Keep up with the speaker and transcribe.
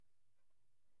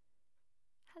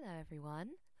Hello, everyone.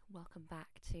 Welcome back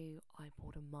to I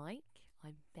Bought a Mic.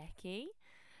 I'm Becky.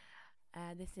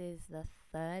 This is the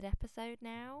third episode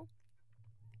now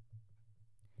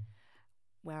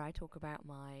where I talk about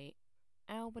my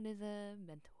albinism,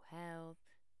 mental health,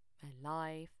 my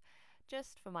life,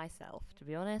 just for myself, to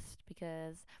be honest,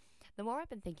 because the more I've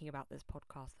been thinking about this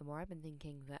podcast, the more I've been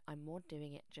thinking that I'm more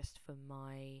doing it just for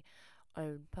my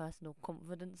own personal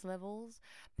confidence levels,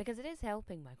 because it is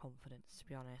helping my confidence, to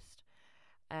be honest.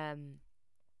 Um,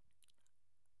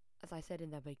 as I said in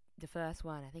the first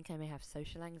one, I think I may have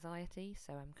social anxiety,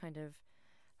 so I'm kind of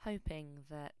hoping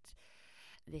that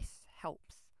this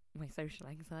helps my social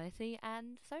anxiety,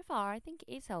 and so far I think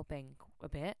it is helping a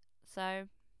bit. So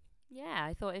yeah,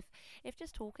 I thought if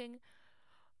just talking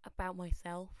about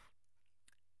myself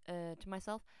to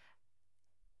myself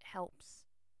helps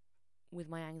with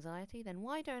my anxiety, then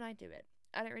why don't I do it?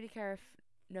 I don't really care if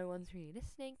no one's really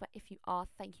listening, but if you are,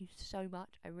 thank you so much.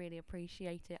 I really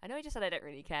appreciate it. I know I just said I don't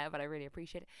really care, but I really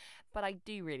appreciate it. But I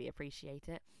do really appreciate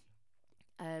it.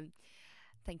 Um,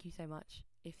 Thank you so much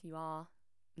if you are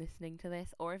listening to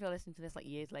this, or if you're listening to this like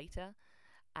years later.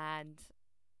 And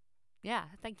yeah,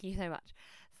 thank you so much.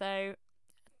 So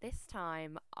this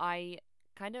time I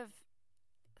kind of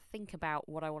think about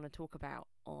what I want to talk about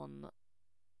on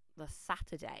the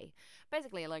Saturday.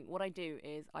 Basically, like what I do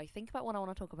is I think about what I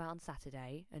want to talk about on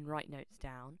Saturday and write notes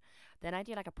down. Then I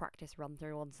do like a practice run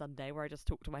through on Sunday where I just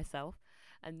talk to myself.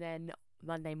 And then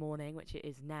Monday morning, which it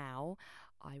is now,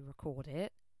 I record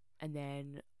it. And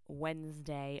then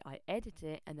Wednesday I edit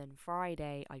it. And then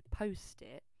Friday I post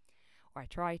it. Or I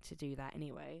try to do that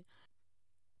anyway.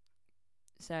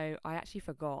 So I actually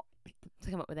forgot to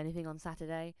come up with anything on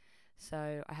Saturday.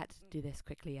 So I had to do this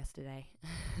quickly yesterday.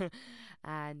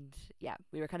 And yeah,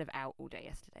 we were kind of out all day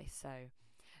yesterday, so it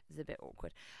was a bit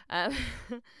awkward. Um,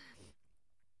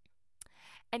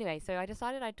 anyway, so I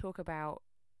decided I'd talk about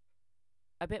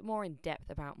a bit more in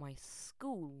depth about my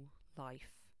school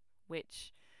life,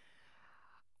 which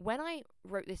when I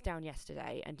wrote this down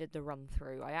yesterday and did the run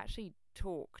through, I actually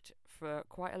talked for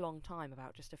quite a long time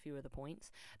about just a few of the points.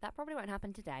 That probably won't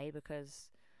happen today because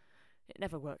it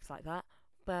never works like that,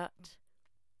 but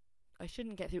I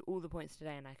shouldn't get through all the points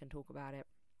today and I can talk about it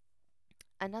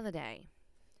another day.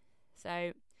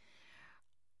 So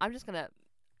I'm just going to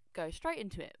go straight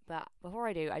into it. But before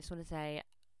I do, I just want to say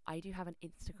I do have an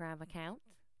Instagram account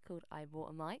called I Bought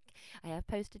a Mic. I have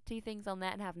posted 2 things on there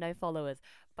and have no followers,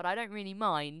 but I don't really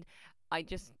mind. I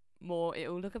just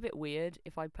it'll look a bit weird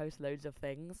if I post loads of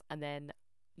things and then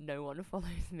no one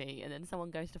follows me, and then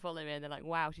someone goes to follow me and they're like,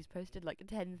 wow, she's posted like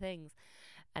 10 things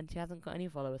and she hasn't got any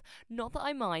followers. Not that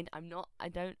I mind.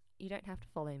 You don't have to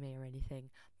follow me or anything,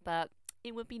 but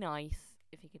it would be nice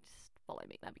if you could just follow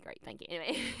me. That'd be great. Thank you.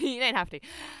 Anyway, you don't have to.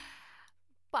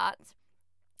 But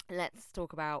let's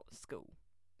talk about school.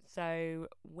 So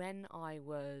when I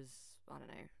was, I don't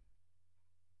know,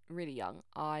 really young,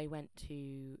 I went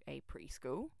to a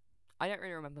preschool. I don't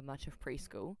really remember much of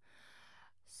preschool.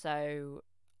 So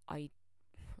I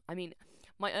I mean,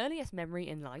 my earliest memory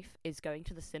in life is going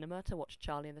to the cinema to watch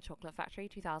Charlie and the Chocolate Factory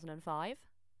 2005.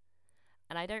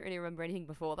 And I don't really remember anything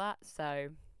before that, so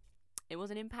it was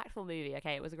an impactful movie.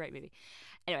 Okay, it was a great movie.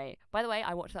 Anyway, by the way,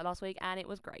 I watched that last week and it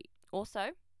was great.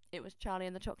 Also, it was Charlie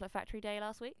and the Chocolate Factory Day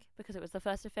last week because it was the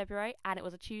 1st of February and it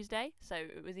was a Tuesday, so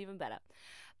it was even better.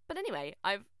 But anyway,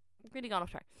 I've really gone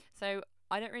off track. So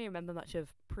I don't really remember much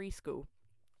of preschool,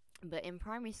 but in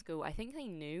primary school, I think they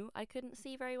knew I couldn't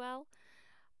see very well,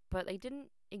 but they didn't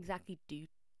exactly do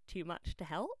too much to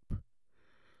help,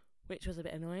 which was a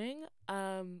bit annoying.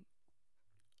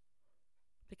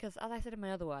 Because as I said in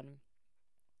my other one,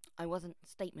 I wasn't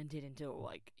statemented until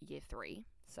like year 3,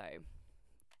 so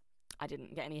I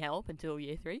didn't get any help until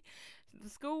year 3. The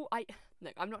school,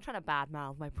 look, I'm not trying to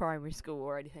badmouth my primary school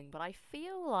or anything, but I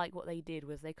feel like what they did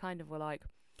was they kind of were like,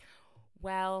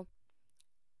 well,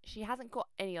 she hasn't got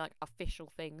any like official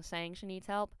thing saying she needs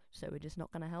help, so we're just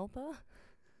not going to help her.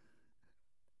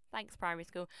 Thanks, primary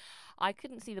school. I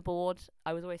couldn't see the board.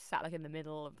 I was always sat like in the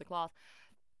middle of the class,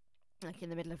 like in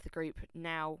the middle of the group.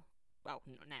 Now, well,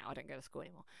 not now, I don't go to school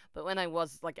anymore. But when I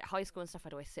was like at high school and stuff,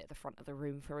 I'd always sit at the front of the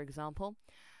room, for example.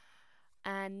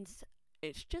 And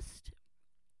it's just,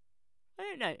 I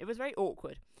don't know, it was very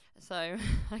awkward. So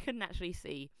I couldn't actually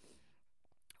see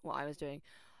what I was doing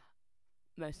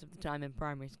most of the time in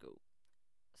primary school.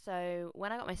 So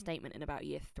when I got my statement in about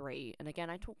year 3, and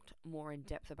again I talked more in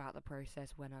depth about the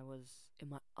process when I was in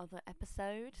my other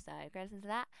episode, so go listen to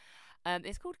that.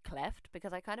 It's called Cleft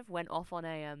because I kind of went off on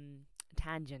a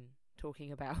tangent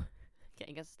talking about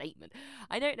getting a statement.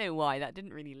 I don't know why, that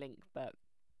didn't really link, but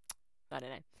I don't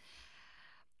know.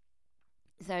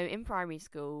 So in primary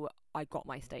school, I got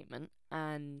my statement,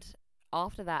 and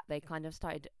after that, they kind of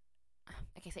started.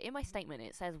 Okay, so in my statement,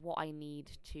 it says what I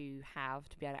need to have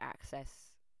to be able to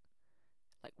access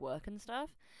like work and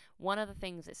stuff. One of the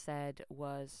things it said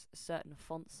was certain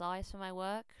font size for my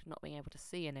work, not being able to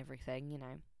see and everything.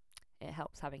 It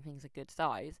helps having things a good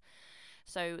size.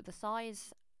 So the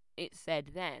size it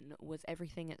said then was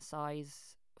everything at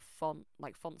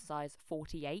font size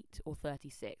 48 or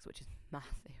 36, which is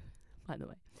massive, by the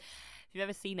way. If you've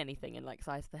ever seen anything in like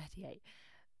size 38,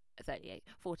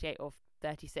 48 or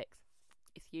 36,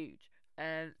 it's huge.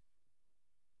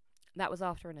 That was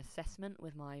after an assessment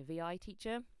with my VI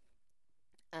teacher.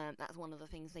 That's one of the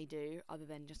things they do, other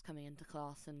than just coming into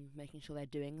class and making sure they're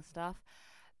doing stuff.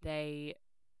 They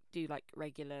do like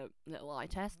regular little eye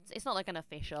tests. It's not like an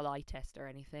official eye test or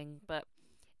anything, but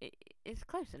it's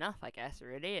close enough, I guess.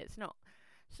 Really, it's not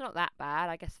that bad.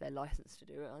 I guess they're licensed to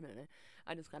do it. I don't know.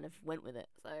 I just kind of went with it.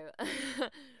 So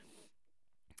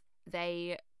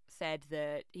he said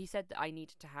that I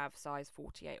needed to have size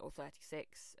 48 or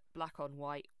 36, black on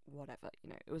white, whatever.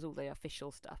 It was all the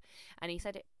official stuff. And he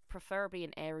said it preferably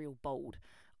in Arial bold.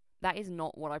 That is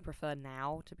not what I prefer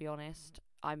now, to be honest.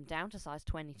 I'm down to size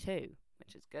 22,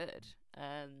 which is good,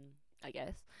 I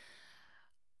guess.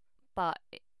 But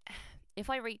if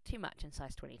I read too much in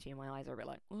size 22, my eyes are a bit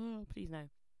like, oh, please no.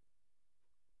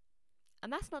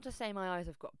 And that's not to say my eyes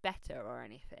have got better or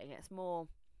anything. It's more,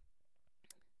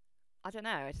 I don't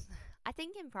know. I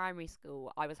think in primary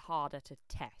school I was harder to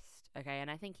test, okay?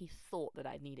 And I think he thought that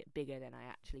I'd need it bigger than I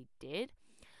actually did.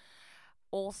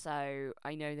 Also,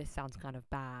 I know this sounds kind of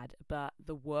bad, but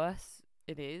the worse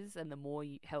it is and the more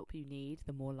help you need,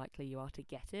 the more likely you are to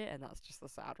get it. And that's just the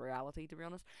sad reality, to be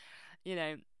honest.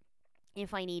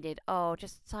 If I needed,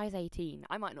 just size 18,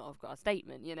 I might not have got a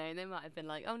statement, They might have been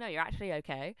like, oh no, you're actually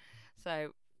okay.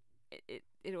 So it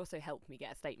also helped me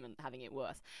get a statement having it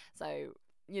worse. So,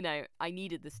 I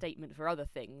needed the statement for other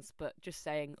things, but just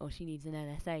saying, she needs an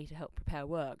LSA to help prepare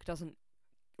work doesn't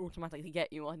automatically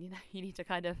get you one, You need to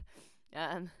kind of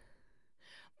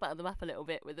butter them up a little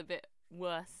bit with a bit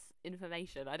worse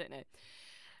information. I don't know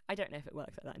if it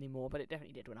works like that anymore, but it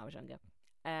definitely did when I was younger.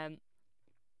 So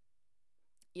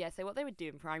what they would do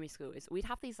in primary school is we'd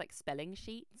have these like spelling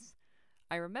sheets.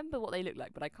 I remember what they looked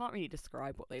like, but I can't really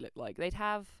describe what they looked like. They'd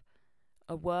have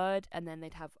a word, and then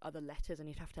they'd have other letters, and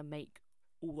you'd have to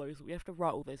you have to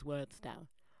write all those words down.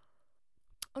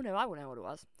 Oh no, I won't know what it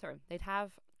was. Sorry. They'd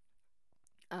have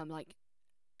like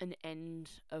an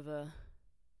end of a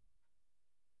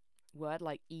word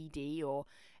like ed or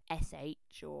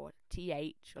sh or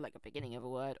th, or like a beginning of a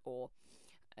word, or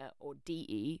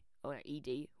de or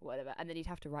ed or whatever, and then you'd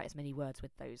have to write as many words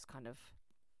with those kind of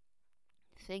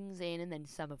things in, and then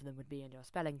some of them would be in your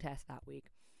spelling test that week.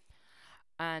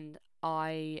 And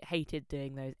I hated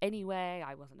doing those anyway.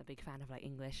 I wasn't a big fan of like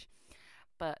English,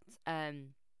 but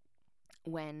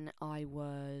when I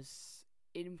was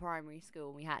in primary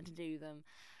school, we had to do them.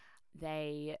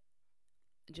 They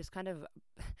just kind of,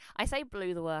 I say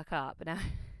blew the work up. Now,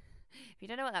 if you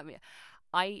don't know what that means,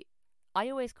 I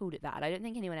always called it that. I don't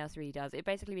think anyone else really does. It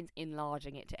basically means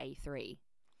enlarging it to A3,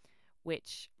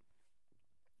 which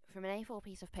from an A4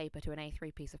 piece of paper to an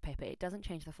A3 piece of paper, it doesn't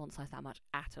change the font size that much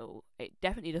at all. It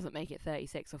definitely doesn't make it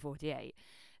 36 or 48.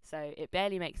 So it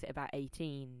barely makes it about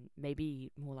 18,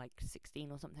 maybe more like 16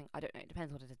 or something. I don't know. It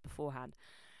depends what it is beforehand.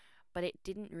 But it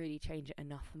didn't really change it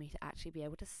enough for me to actually be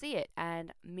able to see it.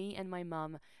 And me and my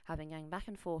mum have been going back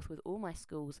and forth with all my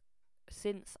schools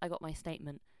since I got my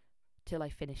statement till I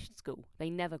finished school. They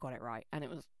never got it right, and it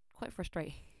was quite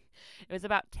frustrating. It was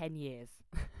about 10 years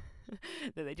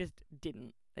that they just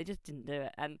didn't do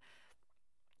it, and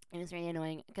it was really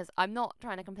annoying, because I'm not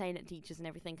trying to complain at teachers and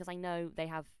everything, because I know they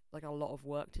have like a lot of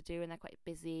work to do and they're quite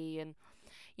busy, and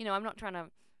I'm not trying to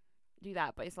do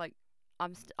that, but it's like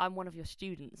I'm one of your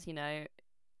students,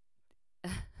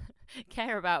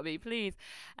 care about me, please.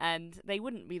 And they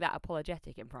wouldn't be that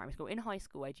apologetic in primary school. In high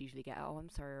school, I'd usually get, oh, I'm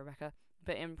sorry, Rebecca.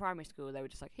 But in primary school, they were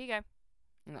just like, here you go.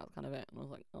 And that was kind of it. And I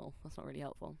was like, oh, that's not really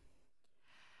helpful.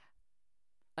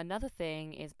 Another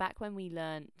thing is, back when we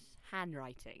learnt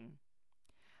handwriting,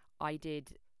 I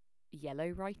did yellow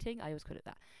writing. I always call it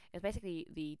that. It was basically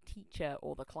the teacher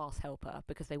or the class helper,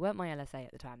 because they weren't my LSA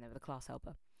at the time, they were the class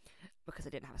helper, because I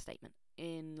didn't have a statement,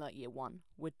 in like year one,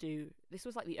 would do, this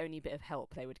was like the only bit of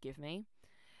help they would give me.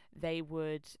 They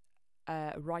would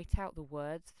write out the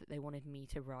words that they wanted me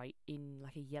to write in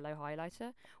like a yellow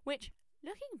highlighter, which,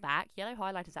 looking back, yellow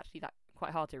highlighter is actually that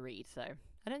quite hard to read, so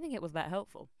I don't think it was that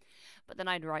helpful. But then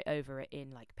I'd write over it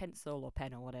in like pencil or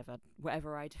pen or whatever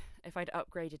if I'd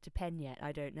upgraded to pen yet,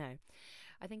 I don't know.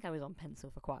 I think I was on pencil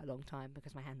for quite a long time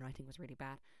because my handwriting was really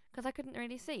bad because I couldn't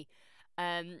really see.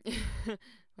 I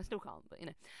still can't, but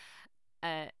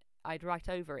I'd write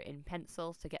over it in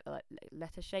pencils to get the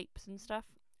letter shapes and stuff,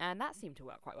 and that seemed to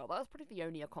work quite well. That was probably the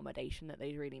only accommodation that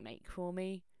they'd really make for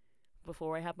me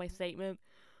before I had my statement.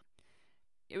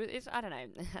 It's I don't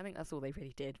know. I think that's all they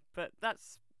really did, but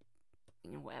that's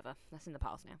whatever. That's in the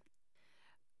past now.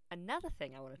 Another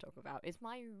thing I want to talk about is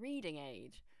my reading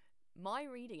age. My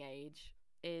reading age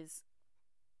is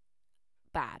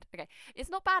bad. Okay, it's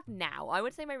not bad now. I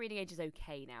would say my reading age is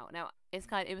okay now. Now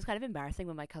it was kind of embarrassing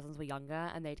when my cousins were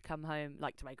younger and they'd come home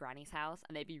like to my granny's house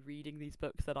and they'd be reading these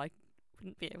books that I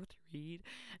wouldn't be able to read,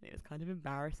 and it was kind of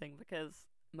embarrassing because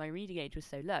my reading age was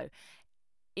so low.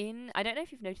 I don't know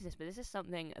if you've noticed this, but this is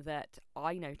something that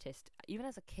I noticed even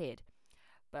as a kid,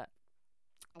 but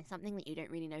it's something that you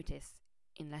don't really notice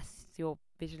unless you're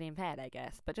visually impaired, I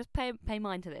guess. But just pay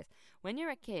mind to this. When you're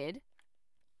a kid,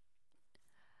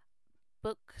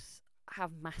 books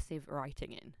have massive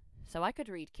writing in. So I could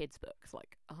read kids' books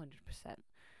like 100%.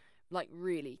 Like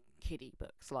really kiddie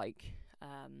books like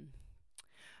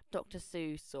Dr.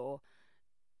 Seuss or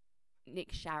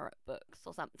Nick Sharratt books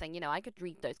or something. I could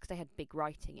read those because they had big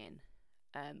writing in.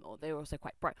 Or they were also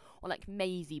quite bright. Or like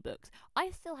Maisie books.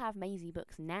 I still have Maisie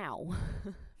books now.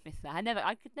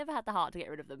 I could never had the heart to get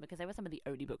rid of them because they were some of the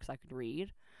only books I could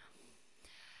read.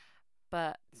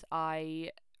 But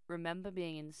I remember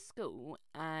being in school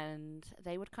and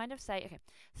they would kind of say, okay,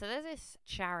 so there's this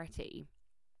charity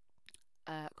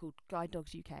called Guide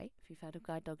Dogs UK. If you've heard of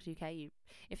Guide Dogs UK,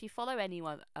 if you follow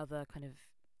anyone other kind of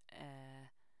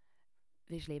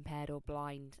visually impaired or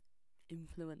blind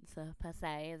influencer per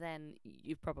se, then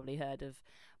you've probably heard of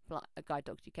Guide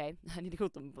Dogs UK. I need to call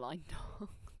them Blind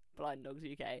Dogs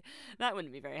UK. That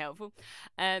wouldn't be very helpful.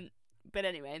 But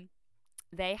anyway,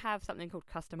 they have something called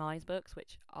customized books,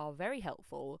 which are very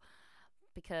helpful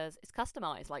because it's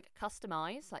customized, like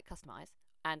customize,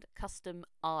 and custom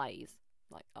eyes,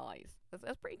 like eyes.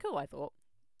 That's pretty cool, I thought.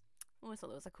 I always thought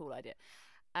that was a cool idea.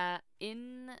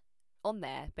 On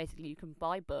there, basically, you can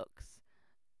buy books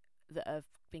that have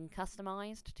been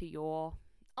customized to your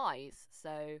eyes.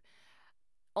 So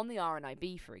on the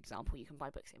RNIB, for example, you can buy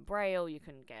books in Braille. You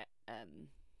can get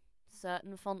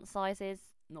certain font sizes,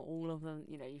 not all of them.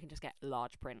 You can just get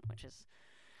large print, which is,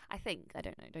 I think, I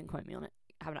don't know, don't quote me on it.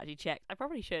 I haven't actually checked. I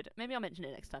probably should. Maybe I'll mention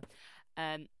it next time.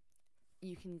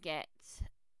 You can get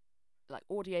like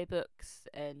audiobooks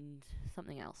and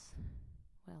something else.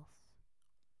 What else?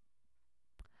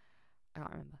 I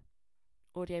can't remember.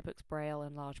 Audiobooks, Braille,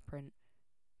 and large print.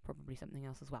 Probably something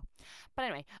else as well. But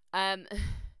anyway,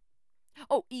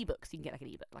 ebooks. You can get like an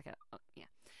ebook, like a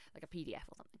PDF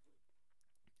or something.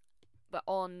 But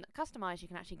on Customize, you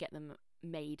can actually get them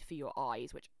made for your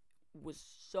eyes, which was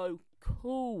so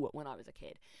cool when I was a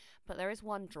kid. But there is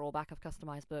one drawback of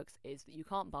customized books, is that you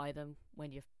can't buy them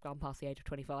when you've gone past the age of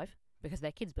 25 because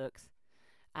they're kids' books,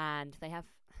 and they have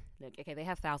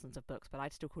thousands of books, but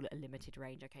I'd still call it a limited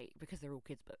range, okay, because they're all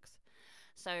kids' books.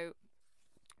 So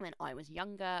when I was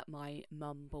younger, my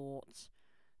mum bought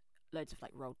loads of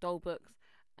like Roald Dahl books,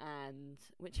 and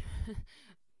which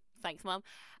thanks, Mum.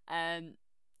 And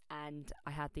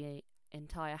I had the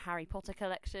entire Harry Potter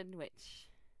collection, which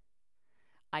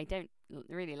I don't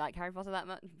really like Harry Potter that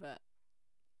much, but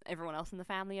everyone else in the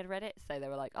family had read it, so they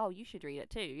were like, "Oh, you should read it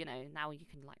too. Now you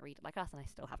can like read it like us." And I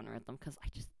still haven't read them because I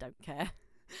just don't care.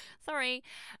 Sorry,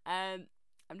 I'm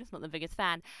just not the biggest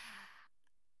fan.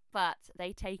 But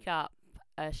they take up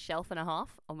a shelf and a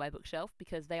half on my bookshelf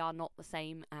because they are not the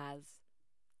same as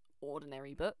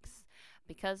ordinary books.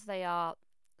 Because they are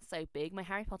so big, my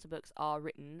Harry Potter books are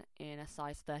written in a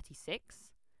size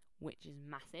 36, which is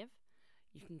massive.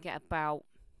 You can get about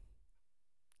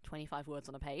 25 words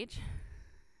on a page.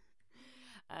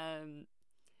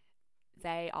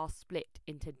 They are split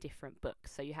into different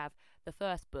books. So you have the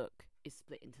first book is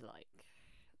split into like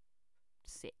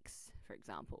 6, for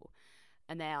example,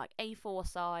 and they're like A4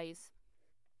 size.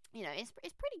 It's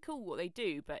pretty cool what they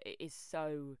do, but it is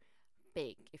so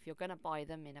big. If you're gonna buy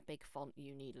them in a big font,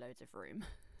 you need loads of room.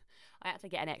 I had to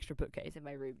get an extra bookcase in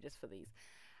my room just for these.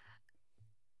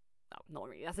 Oh, not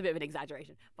really, that's a bit of an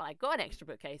exaggeration, but I got an extra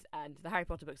bookcase, and the Harry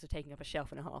Potter books are taking up a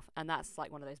shelf and a half, and that's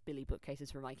like one of those Billy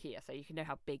bookcases from IKEA, so you can know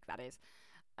how big that is.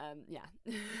 Yeah.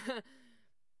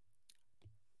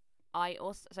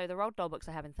 So the Roald Dahl books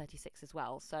I have in 36 as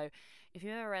well. So if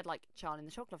you've ever read like Charlie and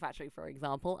the Chocolate Factory, for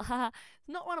example, it's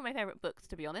not one of my favourite books,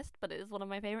 to be honest, but it is one of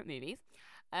my favourite movies.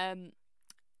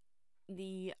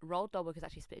 The Roald Dahl book is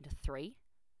actually split into 3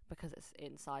 because it's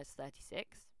in size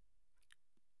 36,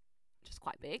 which is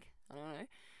quite big. I don't know.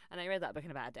 And I read that book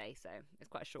in about a day, so it's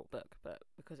quite a short book, but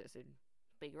because it's in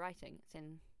big writing. It's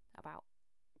in about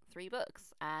 3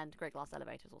 books, and Great Glass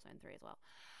Elevator is also in 3 as well.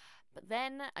 But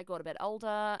then I got a bit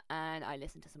older and I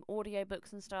listened to some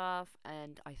audiobooks and stuff,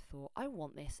 and I thought, I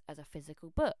want this as a physical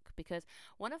book, because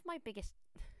one of my biggest,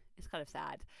 it's kind of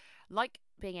sad, like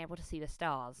being able to see the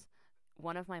stars,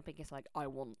 one of my biggest like I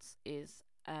wants is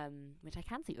which I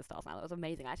can see the stars now. That was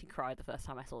amazing. I actually cried the first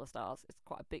time I saw the stars.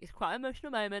 It's quite an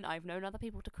emotional moment. I've known other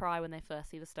people to cry when they first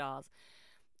see the stars.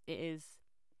 It is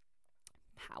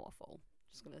powerful,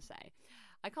 just gonna say.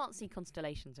 I can't see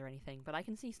constellations or anything, but I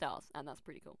can see stars, and that's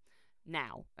pretty cool.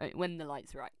 Now, when the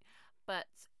light's right. But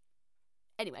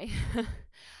anyway,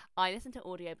 I listened to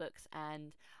audiobooks,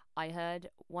 and I heard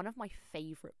one of my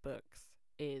favourite books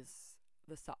is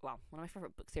one of my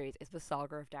favourite book series is the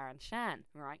Saga of Darren Shan,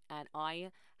 right? And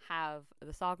I have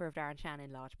the Saga of Darren Shan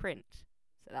in large print,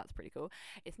 so that's pretty cool.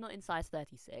 It's not in size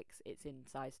 36, it's in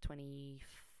size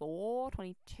 24,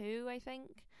 22, I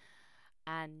think.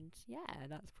 And yeah,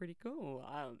 that's pretty cool.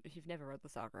 If you've never read the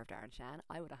Saga of Darren Shan,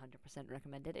 I would 100%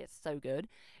 recommend it. It's so good.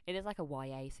 It is like a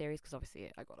YA series, because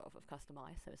obviously I got it off of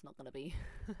Customize, so it's not going to be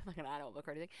like an adult book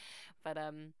or anything. But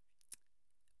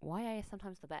YA is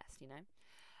sometimes the best, you know?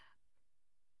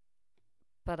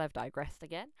 But I've digressed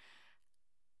again.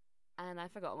 And I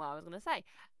forgot what I was going to say.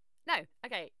 No,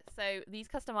 okay, so these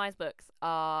customized books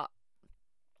are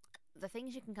the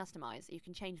things you can customize. You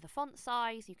can change the font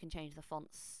size, you can change the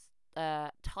font's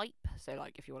type, so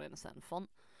like if you want it in a certain font.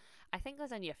 I think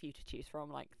there's only a few to choose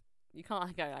from. Like, you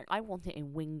can't go like, I want it in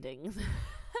Wingdings.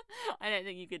 I don't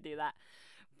think you could do that,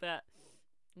 but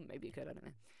maybe you could. I don't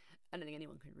know. I don't think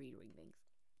anyone can read Wingdings.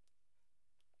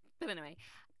 But anyway,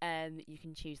 you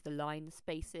can choose the line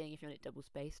spacing if you want it double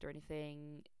spaced or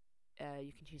anything.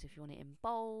 You can choose if you want it in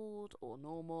bold or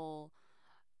normal.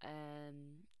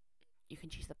 You can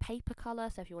choose the paper colour,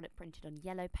 so if you want it printed on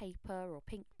yellow paper or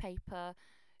pink paper,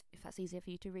 if that's easier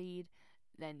for you to read,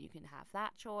 then you can have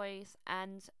that choice,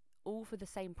 and all for the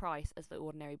same price as the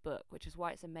ordinary book, which is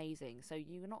why it's amazing. So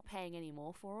you're not paying any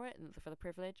more for it for the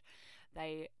privilege.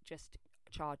 They just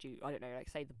charge you, I don't know, like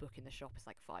say the book in the shop is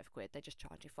like £5. They just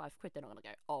charge you £5. They're not going to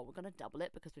go, oh, we're going to double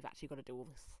it because we've actually got to do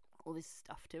all this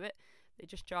stuff to it. They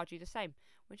just charge you the same,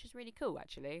 which is really cool,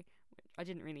 actually. I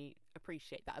didn't really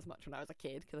appreciate that as much when I was a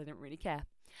kid, because I didn't really care.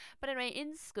 But anyway,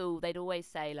 in school, they'd always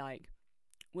say, like,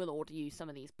 we'll order you some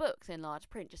of these books in large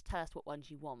print, just tell us what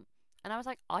ones you want. And I was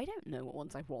like, I don't know what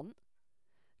ones I want,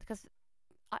 because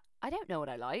I don't know what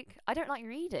I like. I don't like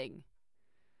reading.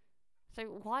 So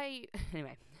why...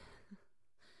 Anyway.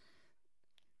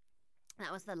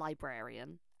 That was the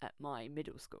librarian at my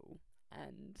middle school,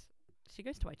 and she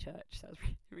goes to my church, so that was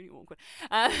really, really awkward.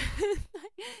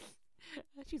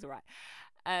 She's alright.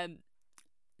 What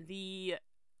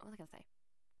was I going to say?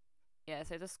 Yeah,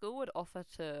 so the school would offer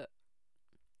to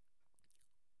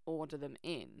order them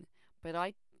in, but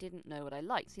I didn't know what I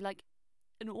liked. See, like,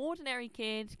 an ordinary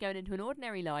kid going into an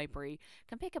ordinary library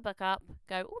can pick a book up,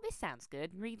 go, oh, this sounds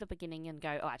good, read the beginning and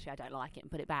go, oh, actually, I don't like it,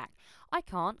 and put it back. I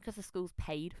can't, because the school's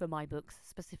paid for my books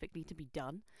specifically to be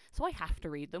done, so I have to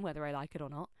read them whether I like it or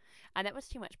not. And it was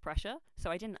too much pressure, so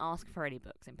I didn't ask for any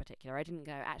books in particular. I didn't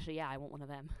go, actually, yeah, I want one of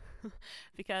them,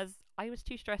 because I was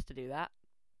too stressed to do that.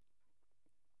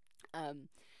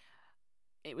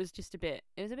 It was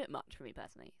a bit much for me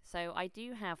personally. So I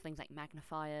do have things like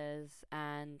magnifiers,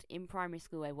 and in primary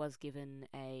school I was given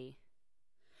I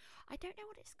don't know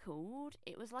what it's called.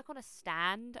 It was like on a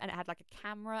stand, and it had like a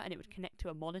camera, and it would connect to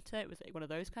a monitor. It was like one of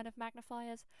those kind of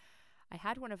magnifiers. I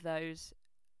had one of those,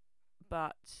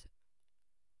 but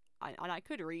I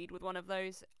could read with one of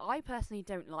those. I personally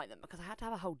don't like them because I had to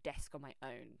have a whole desk on my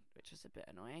own, which was a bit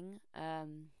annoying.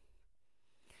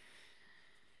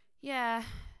 Yeah.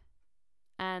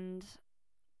 And,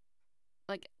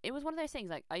 like, it was one of those things,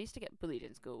 like, I used to get bullied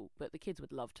in school, but the kids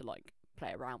would love to, like,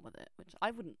 play around with it, which I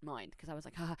wouldn't mind, because I was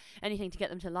like, anything to get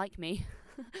them to like me.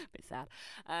 Bit sad.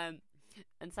 And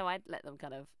so I'd let them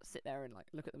kind of sit there and, like,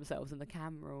 look at themselves in the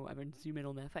camera or whatever and zoom in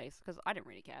on their face, because I didn't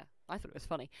really care. I thought it was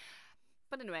funny.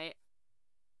 But anyway,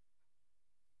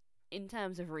 in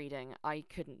terms of reading, I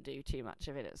couldn't do too much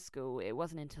of it at school. It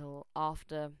wasn't until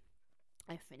after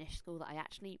I finished school that I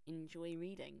actually enjoy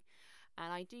reading.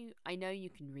 And I know you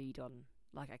can read on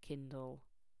like a Kindle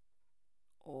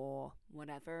or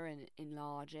whatever and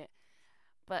enlarge it,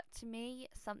 but to me,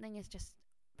 something is just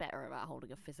better about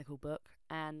holding a physical book.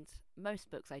 And most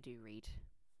books I do read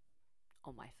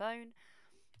on my phone,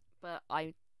 but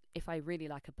if I really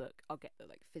like a book, I'll get the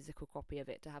like physical copy of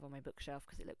it to have on my bookshelf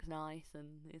because it looks nice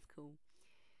and it's cool.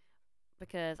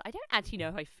 Because I don't actually know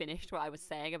if I finished what I was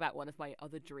saying about one of my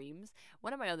other dreams.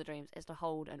 One of my other dreams is to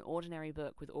hold an ordinary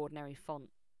book with ordinary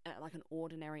font at like an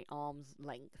ordinary arm's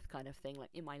length kind of thing,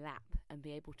 like in my lap, and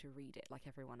be able to read it like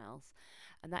everyone else.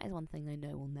 And that is one thing I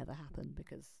know will never happen,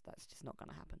 because that's just not going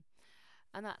to happen.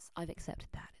 And I've accepted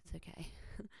that. It's okay.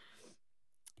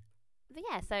 But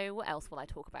yeah, so what else will I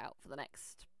talk about for the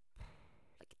next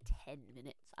like 10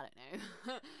 minutes? I don't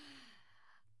know.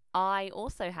 I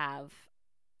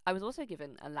was also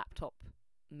given a laptop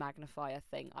magnifier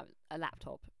thing. A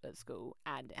laptop at school,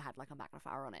 and it had like a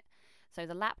magnifier on it. So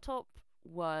the laptop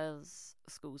was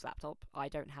school's laptop. I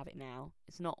don't have it now.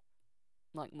 It's not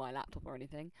like my laptop or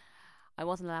anything. I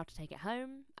wasn't allowed to take it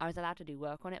home. I was allowed to do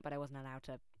work on it, but I wasn't allowed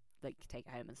to like take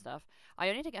it home and stuff. I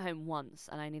only took it home once,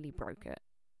 and I nearly broke it.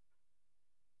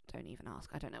 Don't even ask.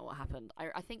 I don't know what happened.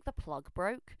 I think the plug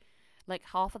broke. Like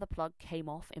half of the plug came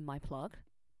off in my plug.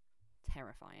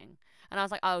 Terrifying. And I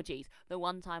was like, oh geez, the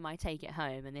one time I take it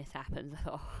home and this happens.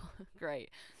 Oh, great.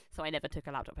 So I never took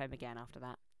a laptop home again after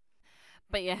that.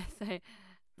 But yeah, so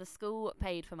the school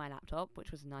paid for my laptop,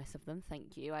 which was nice of them.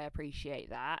 Thank you. I appreciate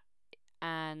that.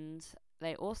 And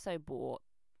they also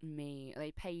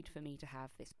they paid for me to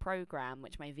have this program,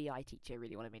 which my VI teacher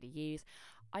really wanted me to use.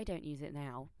 I don't use it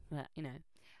now, but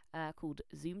called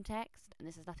ZoomText. And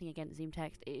this is nothing against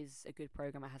ZoomText. It is a good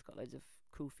program. It has got loads of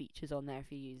cool features on there.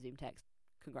 If you use ZoomText,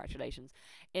 congratulations.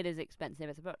 It is expensive.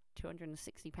 It's about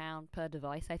 £260 per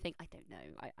device, I think. I don't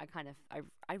know.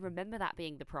 I remember that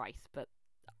being the price, but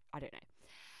I don't know.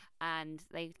 And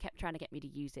they kept trying to get me to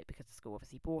use it because the school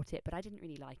obviously bought it, but I didn't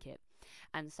really like it.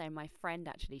 And so my friend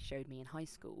actually showed me in high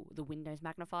school the Windows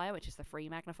magnifier, which is the free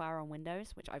magnifier on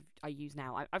Windows, which I use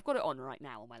now. I've got it on right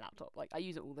now on my laptop. Like, I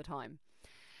use it all the time.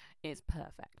 It's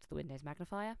perfect, the Windows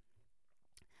magnifier.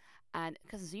 And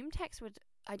because ZoomText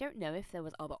I don't know if there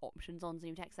was other options on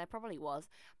ZoomText. There probably was,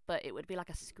 but it would be like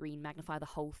a screen magnifier. The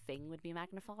whole thing would be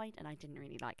magnified, and I didn't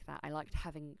really like that. I liked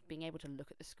being able to look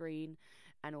at the screen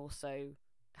and also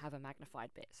have a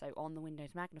magnified bit. So on the Windows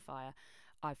magnifier,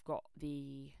 I've got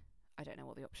I don't know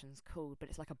what the option's called, but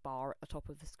it's like a bar at the top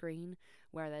of the screen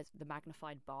where there's the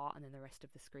magnified bar, and then the rest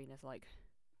of the screen is like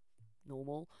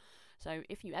normal. So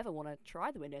if you ever want to try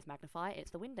the Windows magnifier,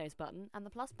 it's the Windows button and the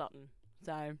plus button.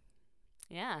 So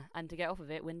yeah, and to get off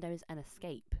of it, Windows and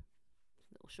Escape.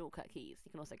 Little shortcut keys.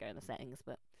 You can also go in the settings,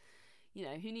 but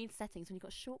who needs settings when you've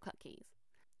got shortcut keys?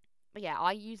 But yeah,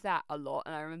 I use that a lot,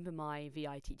 and I remember my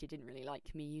VI teacher didn't really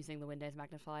like me using the Windows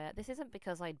magnifier. This isn't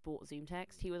because I'd bought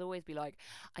ZoomText. He would always be like,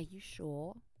 are you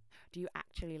sure? Do you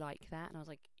actually like that? And I was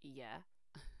like, yeah.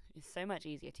 It's so much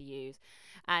easier to use.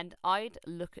 And I'd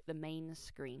look at the main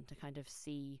screen to kind of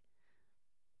see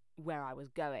where I was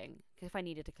going. Because if I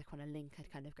needed to click on a link,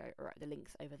 I'd kind of go, all right, the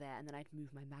link's over there, and then I'd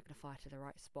move my magnifier to the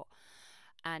right spot.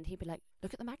 And he'd be like,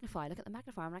 look at the magnifier, look at the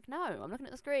magnifier. I'm like, no, I'm looking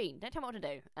at the screen. Don't tell me what to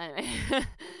do. Anyway,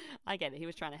 I get it. He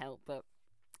was trying to help, but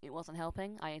it wasn't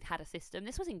helping. I had a system.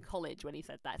 This was in college when he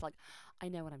said that. It's like, I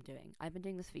know what I'm doing. I've been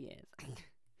doing this for years.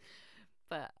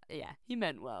 But yeah, he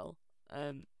meant well.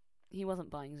 He wasn't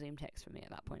buying ZoomText from me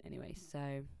at that point anyway, so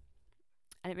I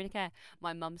didn't really care.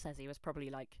 My mum says he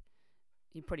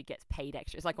probably gets paid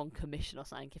extra. It's like on commission or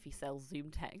something if he sells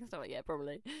ZoomText. I'm like, yeah,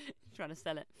 probably. He's trying to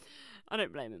sell it. I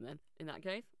don't blame him then, in that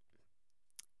case.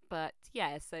 But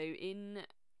yeah, so in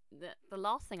the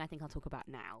last thing I think I'll talk about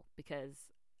now, because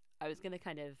I was going to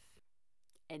kind of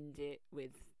end it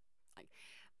with like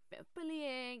a bit of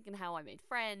bullying and how I made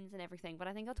friends and everything, but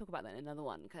I think I'll talk about that in another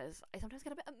one, because I sometimes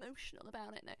get a bit emotional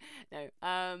about it. No,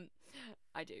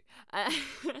 I do.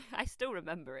 I still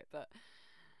remember it, but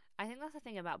I think that's the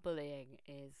thing about bullying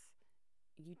is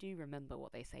you do remember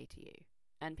what they say to you.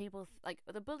 And people, like,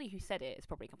 the bully who said it is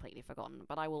probably completely forgotten,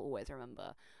 but I will always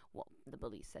remember what the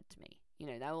bully said to me.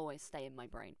 They'll always stay in my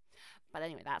brain. But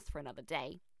anyway, that's for another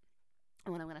day.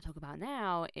 And what I'm going to talk about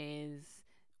now is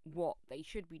what they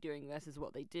should be doing versus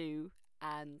what they do.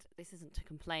 And this isn't to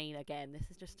complain again, this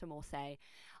is just to more say,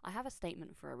 I have a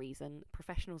statement for a reason.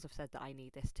 Professionals have said that I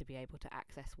need this to be able to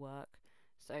access work.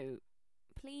 So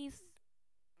please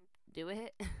do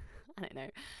it. I don't know.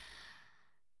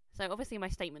 So obviously my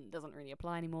statement doesn't really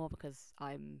apply anymore because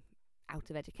I'm out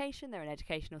of education. They're an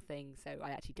educational thing, so I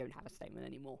actually don't have a statement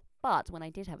anymore. But when I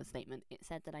did have a statement, it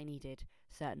said that I needed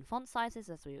certain font sizes,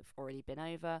 as we've already been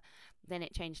over. Then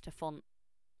it changed to font,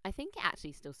 I think it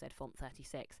actually still said font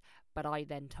 36, but I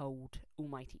then told all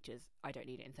my teachers I don't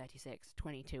need it in 36.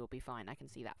 22 will be fine. I can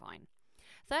see that fine.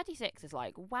 36 is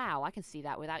like, wow, I can see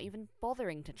that without even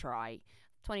bothering to try.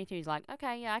 22 is like,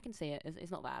 okay, yeah, I can see it.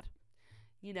 It's not bad.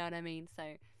 You know what I mean? So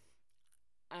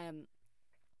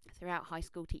throughout high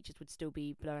school, teachers would still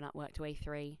be blowing up work to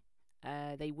A3.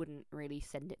 They wouldn't really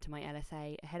send it to my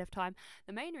LSA ahead of time.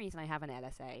 The main reason I have an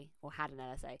LSA, or had an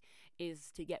LSA,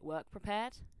 is to get work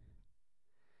prepared.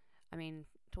 I mean,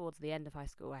 towards the end of high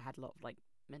school, I had a lot of like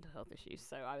mental health issues,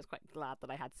 so I was quite glad that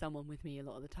I had someone with me a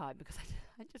lot of the time because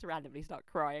I just randomly start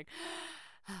crying.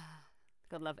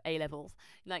 God love A levels.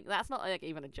 Like that's not like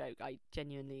even a joke. I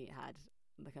genuinely had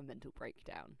like a mental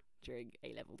breakdown during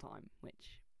A level time,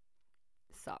 which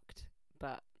sucked.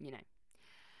 But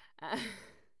uh,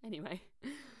 anyway,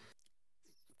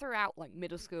 throughout like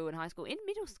middle school and high school. In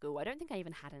middle school, I don't think I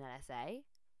even had an LSA.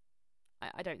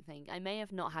 I don't think. I may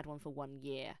have not had one for 1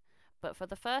 year, but for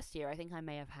the first year, I think I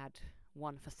may have had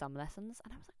one for some lessons.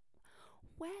 And I was like,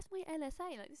 where's my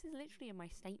LSA? Like, this is literally in my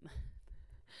statement.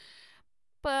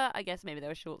 But I guess maybe they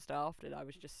were short staffed and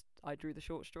I drew the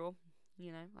short straw.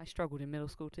 I struggled in middle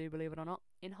school too, believe it or not.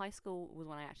 In high school was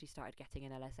when I actually started getting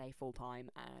an LSA full time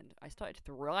and I started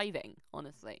thriving,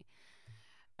 honestly.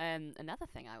 Another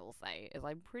thing I will say is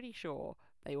I'm pretty sure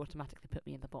they automatically put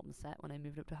me in the bottom set when I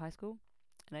moved up to high school.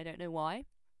 And I don't know why,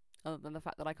 other than the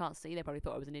fact that I can't see. They probably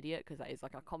thought I was an idiot because that is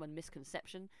like a common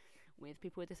misconception with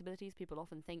people with disabilities. People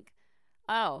often think,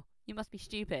 oh, you must be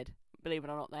stupid. Believe it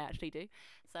or not, they actually do.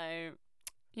 So,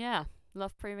 yeah,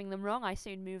 love proving them wrong. I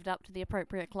soon moved up to the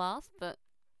appropriate class, but,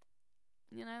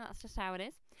 that's just how it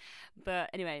is. But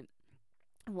anyway,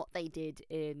 what they did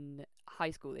in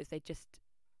high school is they just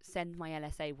send my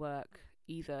LSA work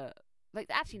either... Like,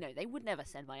 actually, no, they would never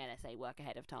send my LSA work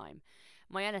ahead of time.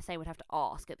 My LSA would have to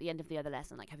ask at the end of the other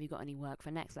lesson, like, have you got any work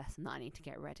for next lesson that I need to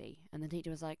get ready? And the teacher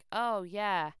was like, oh,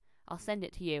 yeah, I'll send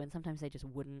it to you. And sometimes they just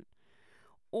wouldn't.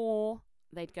 Or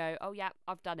they'd go, oh, yeah,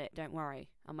 I've done it, don't worry.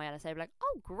 And my LSA would be like,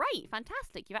 oh, great,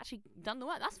 fantastic, you've actually done the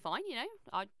work. That's fine,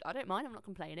 I don't mind, I'm not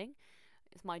complaining.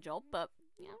 It's my job, but,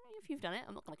 if you've done it,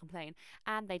 I'm not going to complain.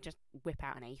 And they'd just whip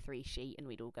out an A3 sheet and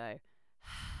we'd all go, I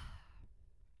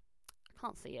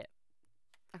can't see it.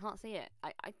 I can't see it.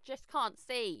 I just can't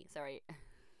see. Sorry.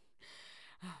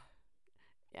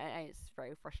 Yeah, it's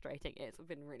very frustrating. It's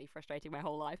been really frustrating my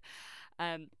whole life.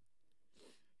 And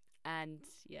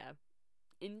yeah,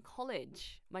 in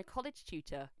college, my college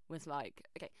tutor was like,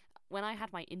 okay, when I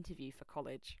had my interview for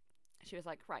college, she was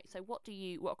like, right, so what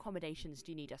accommodations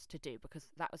do you need us to do? Because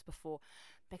that was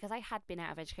because I had been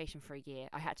out of education for a year,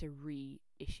 I had to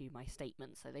reissue my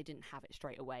statement, so they didn't have it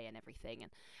straight away and everything,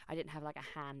 and I didn't have like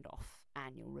a handoff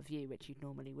annual review, which you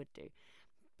normally would do.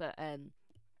 But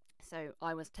so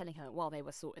I was telling her while they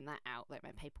were sorting that out, like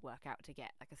my paperwork out to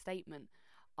get like a statement,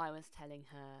 I was telling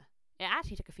her, it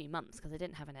actually took a few months because I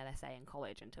didn't have an LSA in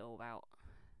college until about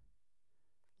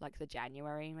like the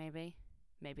January,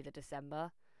 maybe the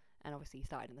December. And obviously he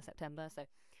started in the September, so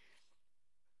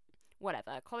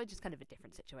whatever. College is kind of a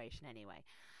different situation anyway.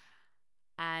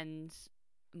 And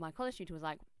my college tutor was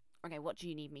like, okay, what do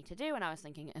you need me to do? And I was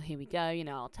thinking, oh, here we go,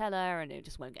 I'll tell her and it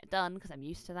just won't get done because I'm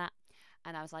used to that.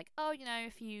 And I was like, oh,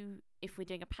 if we're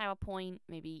doing a PowerPoint,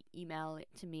 maybe email it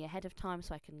to me ahead of time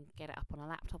so I can get it up on a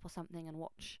laptop or something and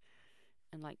watch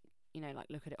and like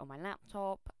look at it on my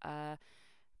laptop.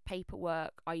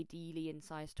 Paperwork, ideally in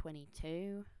size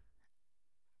 22.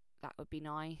 That would be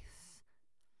nice.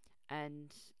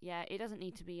 And yeah, it doesn't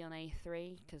need to be on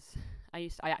A3 because I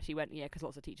actually went, because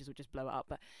lots of teachers would just blow it up,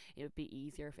 but it would be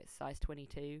easier if it's size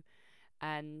 22.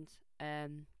 And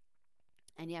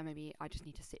yeah, maybe I just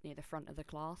need to sit near the front of the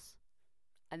class,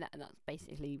 and that's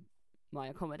basically my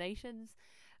accommodations.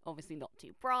 Obviously not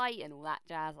too bright and all that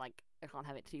jazz, like I can't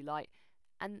have it too light.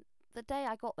 And the day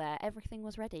I got there, everything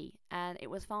was ready and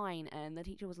it was fine, and the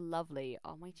teacher was lovely.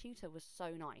 Oh, my tutor was so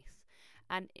nice.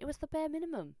 And it was the bare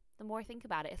minimum. The more I think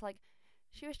about it, it's like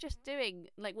she was just doing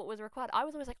like what was required. I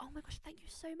was always like, oh my gosh, thank you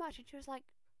so much. And she was like,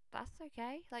 that's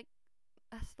okay. Like,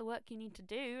 that's the work you need to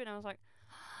do. And I was like,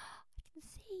 oh, I can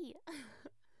see.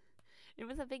 It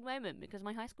was a big moment because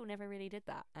my high school never really did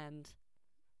that. And,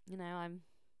 I'm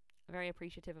very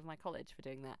appreciative of my college for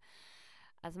doing that.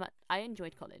 I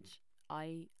enjoyed college.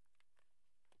 I'm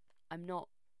not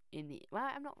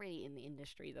I'm not really in the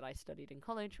industry that I studied in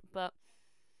college, but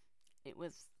it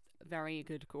was a very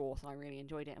good course. I really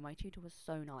enjoyed it, and my tutor was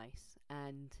so nice.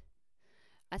 And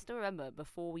I still remember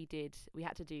before we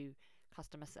had to do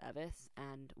customer service,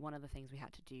 and one of the things we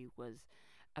had to do was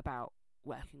about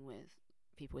working with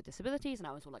people with disabilities, and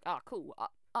I was all like, oh, cool,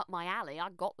 up my alley, I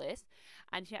got this.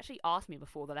 And she actually asked me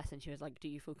before the lesson, she was like, do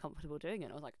you feel comfortable doing it?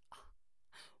 And I was like, oh,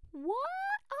 what?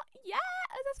 Yeah,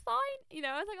 that's fine.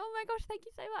 I was like, oh my gosh, thank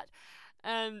you so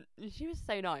much. She was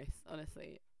so nice,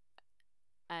 honestly.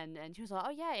 And she was like, oh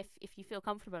yeah, if you feel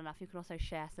comfortable enough, you can also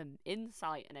share some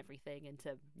insight and everything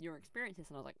into your experiences.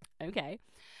 And I was like, okay.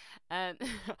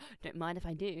 Don't mind if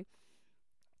I do.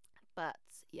 But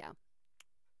yeah,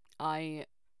 I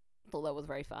thought that was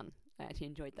very fun. I actually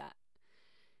enjoyed that.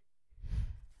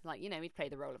 Like, we'd play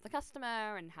the role of the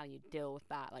customer and how you deal with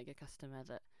that, like a customer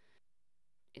that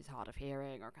is hard of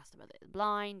hearing or a customer that is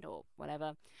blind or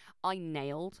whatever. I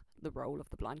nailed the role of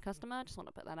the blind customer. Just want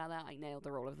to put that out there. I nailed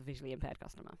the role of the visually impaired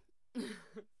customer. I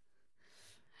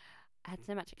had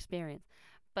so much experience.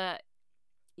 But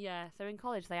yeah, so in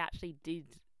college they actually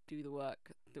did do the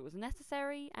work that was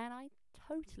necessary, and I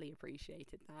totally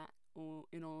appreciated that,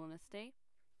 in all honesty.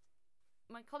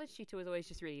 My college tutor was always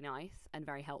just really nice and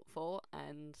very helpful,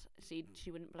 and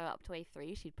she wouldn't blow it up to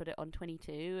A3. She'd put it on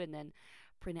 22 and then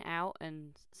print it out,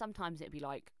 and sometimes it'd be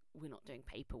like, we're not doing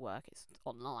paperwork, it's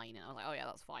online, and I was like, oh yeah,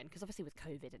 that's fine, because obviously with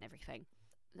COVID and everything.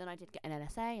 Then I did get an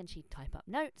LSA, and she'd type up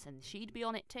notes, and she'd be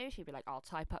on it too. She'd be like, I'll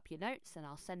type up your notes and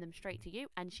I'll send them straight to you,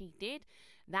 and she did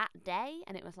that day,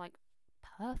 and it was like,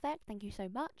 perfect, thank you so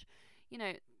much. You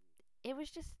know, it was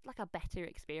just like a better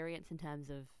experience in terms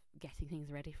of getting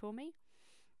things ready for me.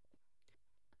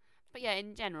 But yeah,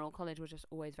 in general, college was just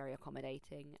always very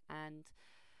accommodating, and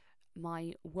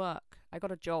my work, I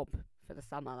got a job for the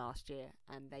summer last year,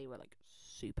 and they were like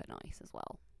super nice as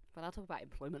well. But I'll talk about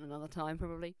employment another time,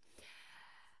 probably.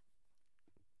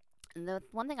 And the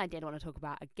one thing I did want to talk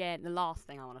about, again, the last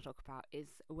thing I want to talk about, is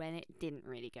when it didn't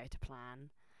really go to plan,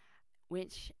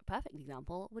 which a perfect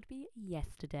example would be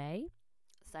yesterday.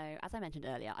 So, as I mentioned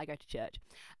earlier, I go to church.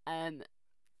 And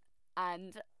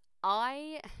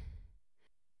I,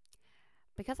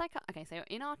 because I can't, okay, so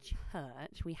in our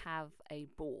church, we have a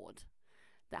board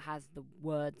that has the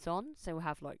words on. So we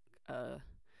have like the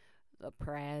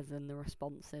prayers and the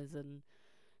responses and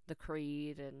the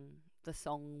creed and the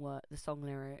the song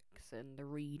lyrics and the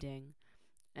reading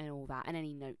and all that, and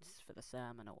any notes for the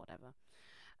sermon or whatever.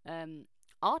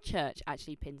 Our church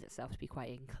actually pins itself to be quite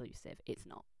inclusive. It's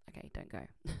not. Okay, don't go.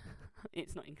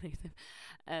 It's not inclusive.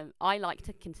 I like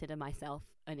to consider myself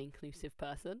an inclusive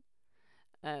person.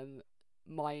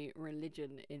 My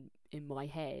religion in my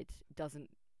head doesn't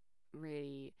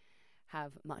really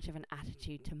have much of an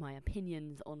attitude to my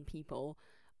opinions on people,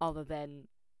 other than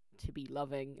to be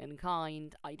loving and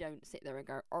kind. I don't sit there and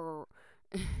go, oh,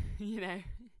 you know,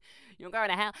 you're going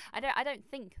to hell. I don't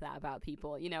think that about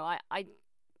people. You know, I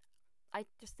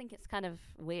just think it's kind of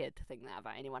weird to think that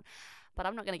about anyone. But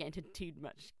I'm not going to get into too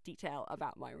much detail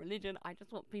about my religion. I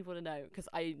just want people to know, because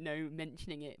I know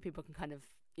mentioning it, people can kind of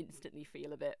instantly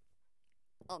feel a bit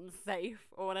unsafe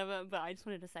or whatever. But I just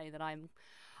wanted to say that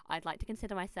I'd like to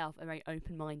consider myself a very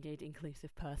open-minded,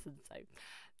 inclusive person. So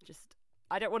just,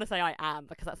 I don't want to say I am,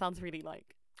 because that sounds really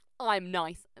like I'm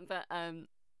nice, but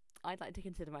I'd like to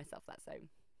consider myself that. So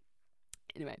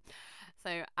anyway,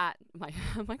 so at my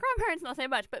grandparents not so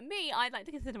much, but me, I'd like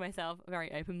to consider myself very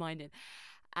open-minded.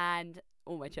 And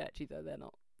all my churches, though, they're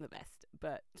not the best,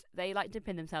 but they like to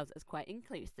pin themselves as quite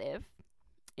inclusive,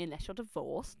 unless you're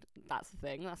divorced. That's the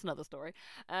thing. That's another story.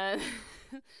 Oh,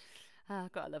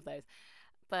 God, I love those.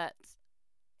 But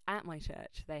at my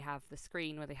church, they have the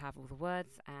screen where they have all the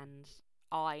words, and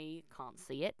I can't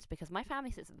see it because my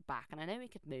family sits at the back, and I know we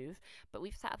could move, but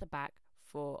we've sat at the back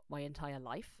for my entire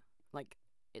life. Like,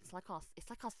 it's like our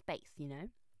space, you know?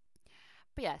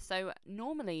 But yeah, so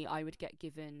normally I would get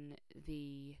given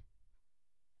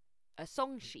a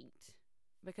song sheet,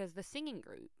 because the singing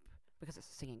group, because it's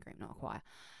a singing group, not a choir,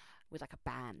 with like a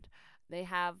band, they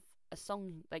have a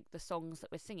song, like the songs that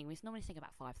we're singing. We normally sing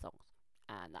about 5 songs,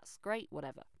 and that's great,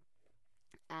 whatever.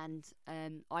 And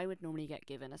I would normally get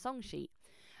given a song sheet,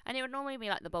 and it would normally be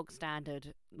like the bog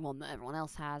standard one that everyone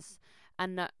else has,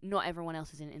 and not everyone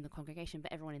else is in the congregation,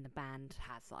 but everyone in the band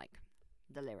has like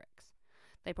the lyrics.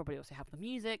 They probably also have the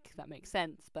music, that makes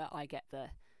sense, but I get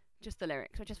just the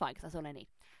lyrics, which is fine because that's all I need.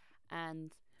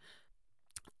 And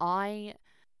I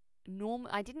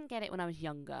didn't get it when I was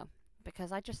younger,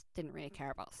 because I just didn't really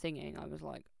care about singing. I was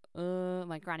like,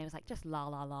 my granny was like, just la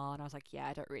la la, and I was like, yeah,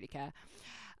 I don't really care.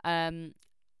 And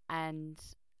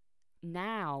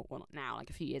now, well, not now, like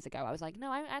a few years ago, I was like,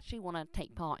 no, I actually want to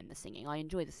take part in the singing. I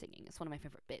enjoy the singing. It's one of my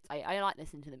favourite bits. I like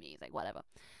listening to the music, whatever.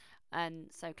 And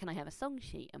so, can I have a song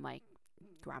sheet? And my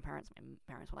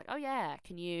parents were like, oh yeah,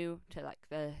 can you, to like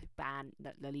the band,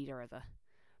 the leader of the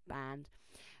band,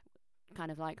 kind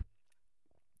of like,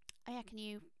 oh yeah, can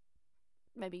you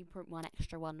maybe put one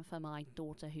extra one for my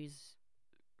daughter who's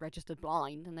registered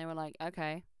blind? And they were like,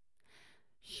 okay,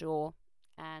 sure.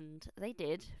 And they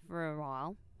did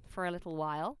for a little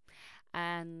while,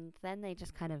 and then they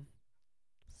just kind of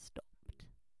stopped.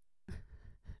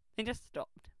 They just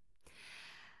stopped.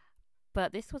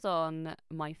 But this was on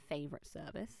my favourite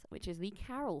service, which is the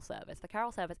carol service. The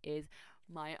carol service is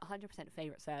my 100%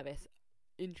 favourite service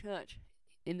in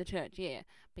the church year,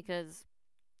 because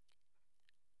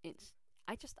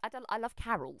I love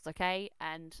carols, okay?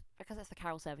 And because it's the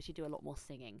carol service, you do a lot more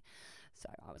singing. So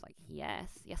I was like,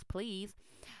 yes, please.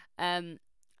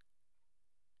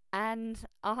 And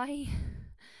I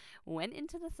went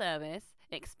into the service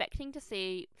expecting to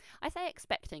see. I say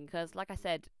expecting because, like I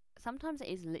said, sometimes it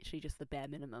is literally just the bare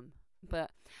minimum.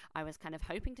 But I was kind of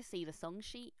hoping to see the song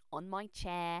sheet on my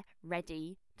chair,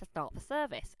 ready to start the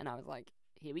service. And I was like,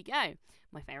 here we go.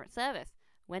 My favourite service.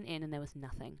 Went in and there was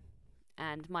nothing.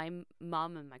 And my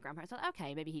mum and my grandparents thought,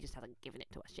 okay, maybe he just hasn't given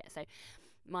it to us yet. So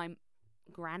my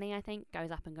granny, I think,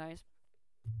 goes up and goes,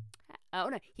 oh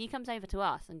no, he comes over to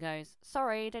us and goes,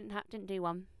 sorry, didn't do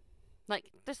one.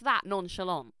 Like, just that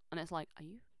nonchalant. And it's like, are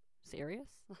you serious?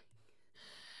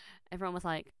 Everyone was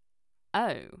like,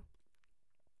 oh.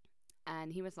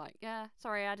 And he was like, yeah,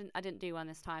 sorry, I didn't do one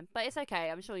this time. But it's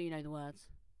okay, I'm sure you know the words.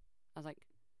 I was like,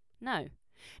 no.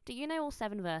 Do you know all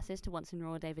 7 verses to Once in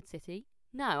Royal David City?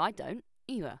 No, I don't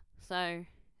either. So,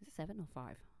 is it 7 or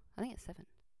 5? I think it's 7.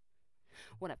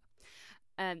 Whatever.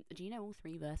 Do you know all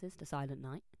 3 verses to Silent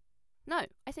Night? No,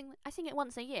 I sing it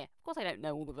once a year. Of course I don't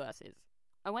know all the verses.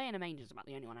 Away in a Manger is about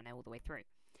the only one I know all the way through.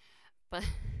 But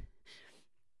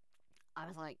I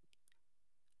was like,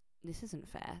 this isn't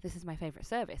fair. This is my favourite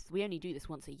service. We only do this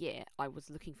once a year. I was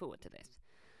looking forward to this.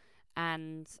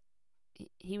 And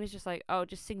he was just like, oh,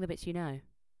 just sing the bits you know.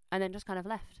 And then just kind of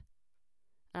left.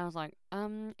 And I was like,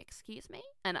 excuse me?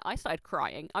 And I started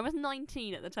crying. I was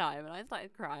 19 at the time, and I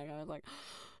started crying. I was like,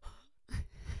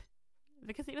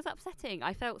 because it was upsetting.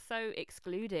 I felt so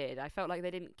excluded. I felt like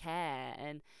they didn't care.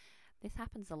 And this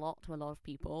happens a lot to a lot of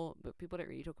people, but people don't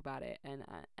really talk about it. And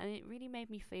it really made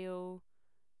me feel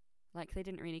like they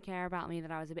didn't really care about me,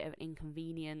 that I was a bit of an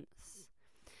inconvenience.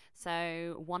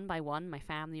 So one by one, my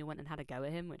family went and had a go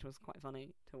at him, which was quite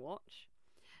funny to watch.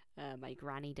 My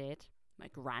granny did. My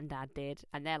granddad did.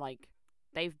 And they're like,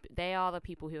 they are the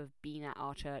people who have been at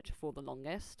our church for the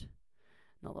longest.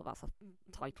 Not that that's a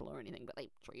title or anything, but they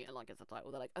treat it like it's a title.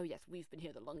 They're like, oh yes, we've been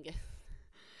here the longest.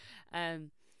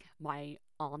 My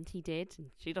auntie did,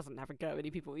 and she doesn't have a go at any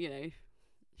people, you know.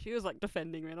 She was like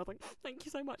defending me, and I was like, thank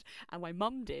you so much. And my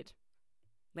mum did.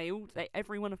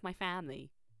 Every one of my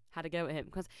family had a go at him,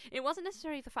 because it wasn't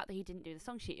necessarily the fact that he didn't do the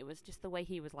song sheet, it was just the way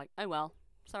he was like, oh well,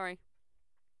 sorry.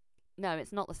 No,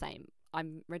 it's not the same.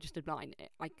 I'm registered blind.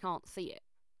 I can't see it.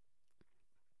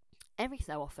 Every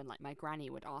so often, like, my granny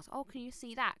would ask, oh, can you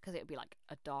see that? Because it would be like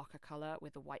a darker colour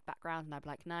with a white background, and I'd be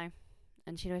like, no.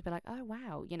 And she'd always be like, oh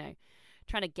wow, you know,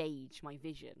 trying to gauge my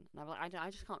vision. And I'd be like, I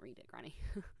just can't read it, granny.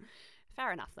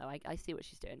 Fair enough though, I see what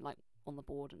she's doing, like, on the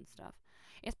board and stuff.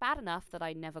 It's bad enough that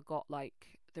I never got,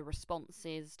 like, the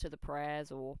responses to the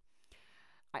prayers, or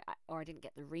I didn't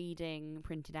get the reading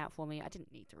printed out for me. I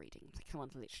didn't need the reading, like,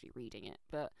 someone's literally reading it.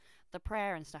 But the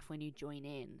prayer and stuff, when you join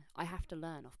in, I have to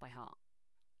learn off by heart.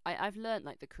 I've learnt,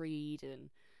 like, the creed and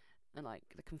like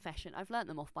the confession. I've learnt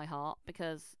them off by heart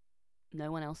because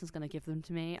no one else is going to give them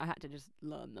to me. I had to just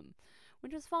learn them,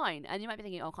 which was fine. And you might be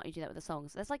thinking, oh, can't you do that with the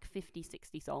songs? There's like 50,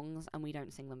 60 songs and we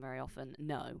don't sing them very often.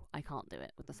 No, I can't do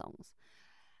it with the songs.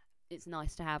 It's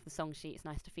nice to have the song sheet. It's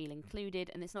nice to feel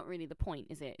included. And it's not really the point,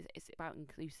 is it? It's about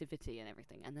inclusivity and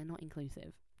everything. And they're not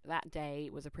inclusive. That day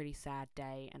was a pretty sad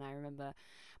day. And I remember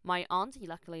my auntie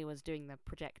luckily was doing the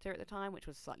projector at the time, which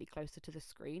was slightly closer to the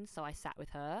screen. So I sat with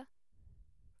her.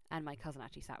 And my cousin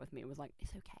actually sat with me and was like,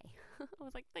 it's okay. I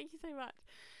was like, thank you so much.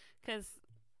 Because,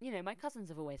 you know, my cousins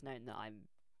have always known that I'm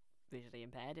visually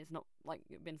impaired. It's not like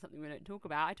been something we don't talk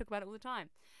about. I talk about it all the time.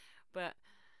 But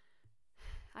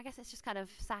I guess it's just kind of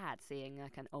sad seeing,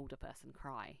 like, an older person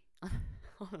cry. I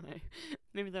don't know.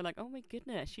 Maybe they're like, oh my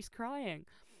goodness, she's crying.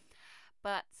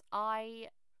 But I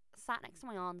sat next to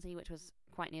my auntie, which was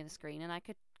quite near the screen, and I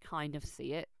could kind of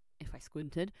see it if I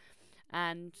squinted.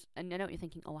 And I know what you're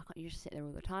thinking, oh, why can't you just sit there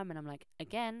all the time? And I'm like,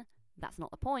 again, that's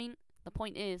not the point. The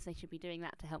point is they should be doing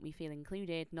that to help me feel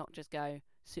included, not just go,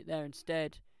 sit there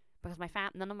instead. Because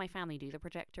none of my family do the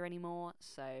projector anymore,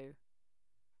 so,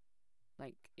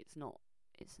 like, it's not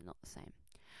the same.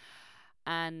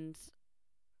 And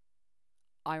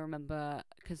I remember,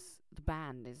 because the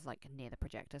band is, like, near the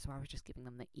projector, so I was just giving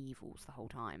them the evils the whole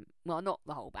time. Well, not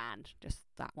the whole band, just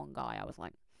that one guy. I was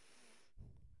like,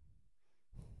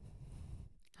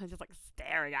 I was just, like,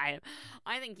 staring at him.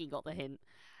 I think he got the hint.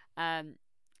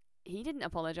 He didn't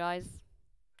apologise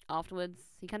afterwards.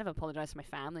 He kind of apologised to my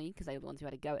family, because they were the ones who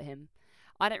had to go at him.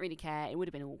 I don't really care. It would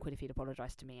have been awkward if he'd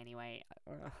apologised to me anyway.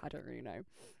 I don't really know.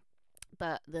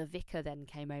 But the vicar then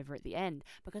came over at the end,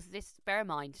 because this, bear in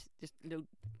mind, just a little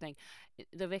thing,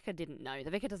 the vicar didn't know. The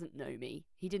vicar doesn't know me.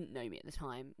 He didn't know me at the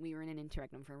time. We were in an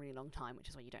interregnum for a really long time, which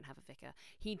is why you don't have a vicar.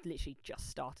 He'd literally just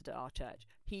started at our church.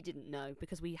 He didn't know,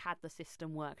 because we had the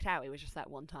system worked out. It was just that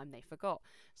one time they forgot.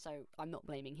 So I'm not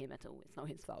blaming him at all. It's not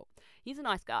his fault. He's a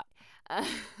nice guy.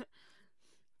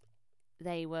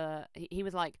 He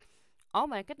was like, oh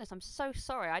my goodness, I'm so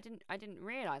sorry. I didn't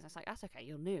realise. I was like, that's okay,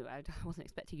 you're new. I wasn't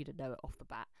expecting you to know it off the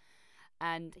bat.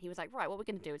 And he was like, right, what we're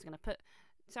going to do is going to put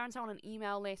so and so on an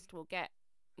email list.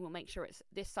 We'll make sure it's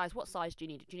this size. What size do you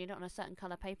need? Do you need it on a certain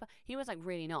colour paper? He was like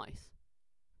really nice.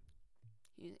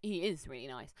 He is really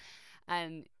nice.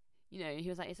 And, he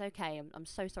was like, it's okay. I'm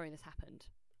so sorry this happened.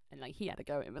 And like, he had a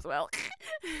go at him as well.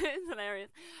 It's hilarious.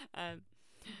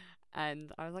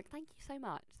 And I was like, thank you so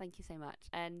much. Thank you so much.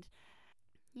 And,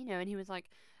 and he was like,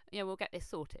 yeah, we'll get this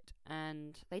sorted.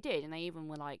 And they did. And they even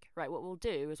were like, right, what we'll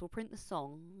do is we'll print the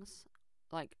songs,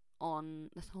 like, on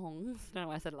the songs. I don't know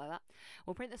why I said it like that.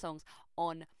 We'll print the songs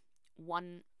on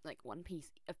one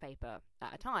piece of paper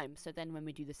at a time. So then when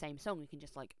we do the same song, we can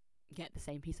just, like, get the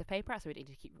same piece of paper, so we need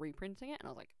to keep reprinting it. And I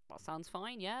was like, that sounds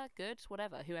fine, yeah, good,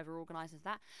 whatever, whoever organises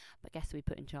that. But guess who we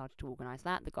put in charge to organise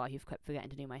that? The guy who kept forgetting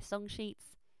to do my song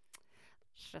sheets.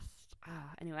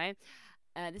 Anyway,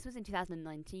 this was in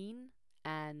 2019,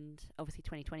 and obviously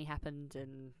 2020 happened,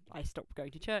 and I stopped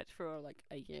going to church for like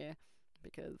a year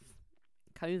because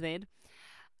COVID.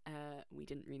 We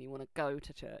didn't really want to go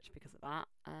to church because of that,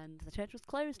 and the church was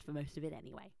closed for most of it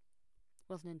anyway.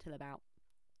 Wasn't until about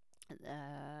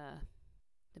the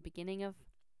beginning of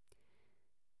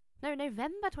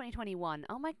November 2021.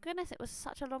 Oh my goodness, it was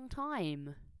such a long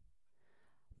time.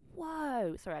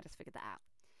 Whoa, sorry, I just figured that out.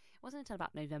 It wasn't until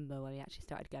about November where we actually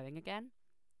started going again.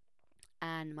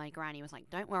 And my granny was like,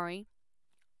 don't worry,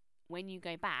 when you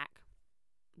go back,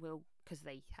 because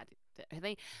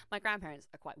my grandparents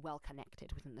are quite well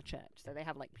connected within the church, so they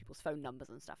have like people's phone numbers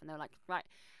and stuff, and they're like, right,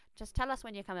 just tell us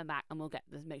when you're coming back and we'll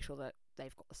make sure that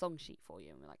they've got the song sheet for you.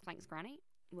 And we're like, thanks granny,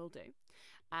 we'll do.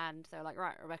 And they're like,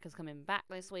 right, Rebecca's coming back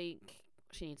this week,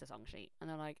 she needs a song sheet. And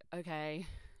they're like, okay.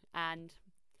 And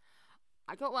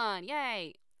I got one,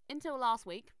 yay. Until last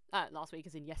week as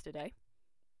in yesterday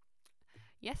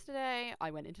I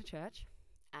went into church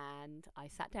and I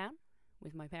sat down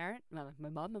with my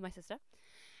mum and my sister,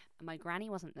 and my granny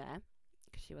wasn't there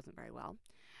because she wasn't very well.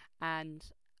 And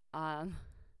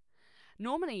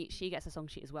normally she gets a song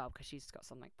sheet as well because she's got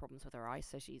some like problems with her eyes,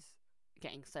 so she's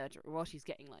getting surgery while she's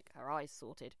getting like her eyes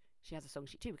sorted. She has a song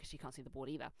sheet too because she can't see the board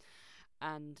either.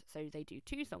 And so they do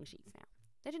 2 song sheets now.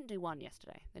 They didn't do one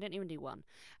yesterday. They didn't even do one.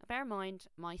 Bear in mind,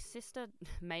 my sister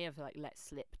may have like let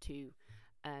slip to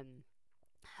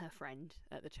her friend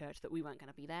at the church that we weren't going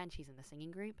to be there, and she's in the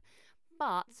singing group.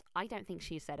 But I don't think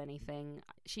she said anything.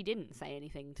 She didn't say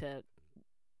anything to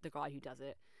the guy who does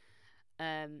it.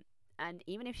 And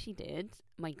even if she did,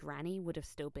 my granny would have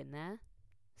still been there.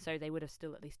 So they would have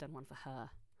still at least done one for her.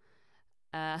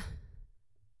 At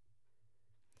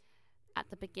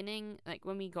the beginning, like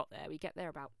when we get there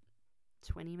about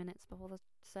 20 minutes before the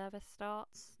service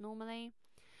starts normally.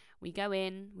 We go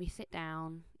in, we sit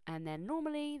down, and then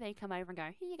normally they come over and go,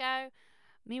 here you go.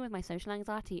 Me with my social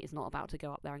anxiety is not about to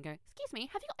go up there and go, excuse me,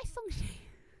 have you got my song sheet?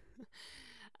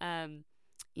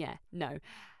 Yeah, no.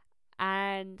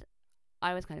 And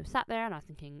I was kind of sat there and I was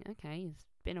thinking, okay, it's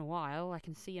been a while. I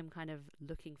can see him kind of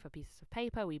looking for pieces of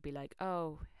paper. We'd be like,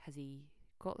 oh, has he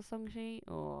got the song sheet?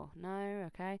 Or no,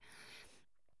 okay.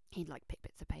 He'd like pick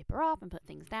bits of paper up and put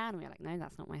things down. And we were like, no,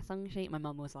 that's not my song sheet. My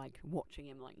mum was like watching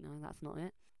him like, no, that's not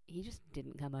it. He just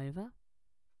didn't come over.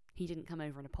 He didn't come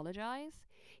over and apologise.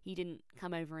 He didn't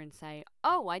come over and say,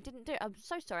 oh, I didn't do it. I'm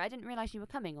so sorry. I didn't realise you were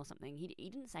coming or something. He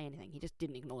didn't say anything. He just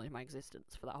didn't acknowledge my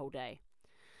existence for that whole day.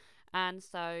 And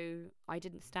so I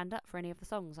didn't stand up for any of the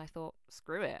songs. I thought,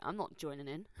 screw it. I'm not joining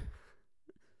in.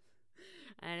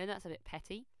 And I know that's a bit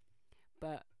petty,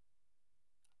 but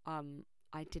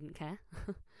I didn't care.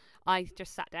 I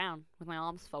just sat down with my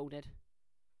arms folded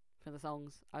for the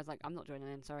songs. I was like, I'm not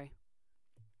joining in, sorry.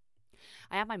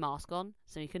 I had my mask on,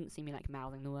 so you couldn't see me like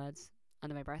mouthing the words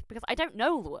under my breath, because I don't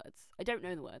know the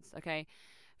words, okay,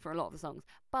 for a lot of the songs.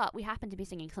 But we happened to be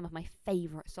singing some of my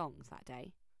favourite songs that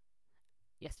day,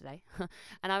 yesterday.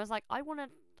 And I was like, I want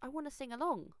to sing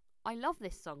along. I love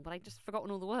this song, but I just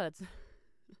forgotten all the words.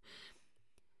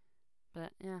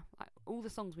 But yeah, all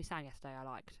the songs we sang yesterday I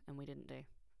liked, and we didn't do.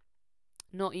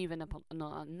 Not even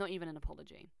an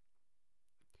apology.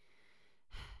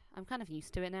 I'm kind of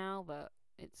used to it now, but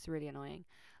it's really annoying.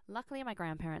 Luckily, my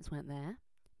grandparents weren't there,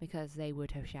 because they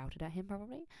would have shouted at him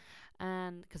probably,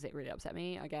 and because it really upset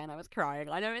me. Again, I was crying.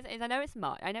 I know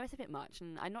it's a bit much,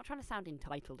 and I'm not trying to sound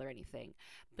entitled or anything,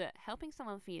 but helping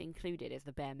someone feel included is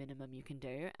the bare minimum you can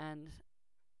do. And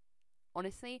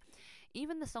honestly,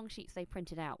 even the song sheets they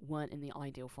printed out weren't in the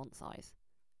ideal font size,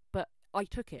 but I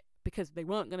took it because they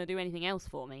weren't going to do anything else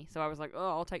for me. So I was like,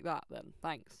 oh, I'll take that then,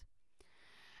 thanks.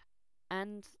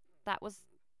 And that was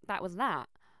that.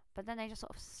 But then they just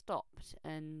sort of stopped,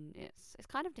 and it's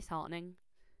kind of disheartening.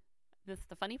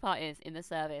 The funny part is, in the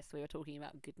service, we were talking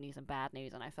about good news and bad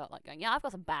news, and I felt like going, yeah, I've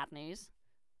got some bad news.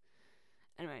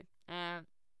 Anyway,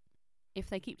 if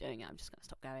they keep doing it, I'm just going to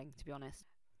stop going, to be honest.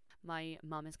 My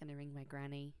mum is going to ring my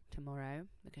granny tomorrow,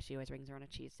 because she always rings her on a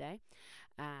Tuesday,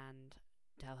 and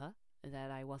tell her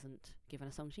that I wasn't given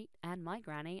a song sheet, and my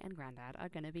granny and granddad are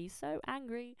going to be so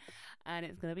angry, and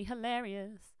it's going to be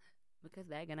hilarious, because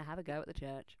they're going to have a go at the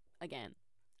church. Again,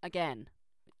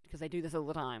 because they do this all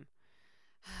the time.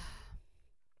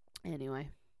 Anyway,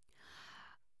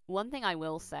 one thing I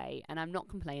will say, and I'm not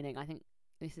complaining, I think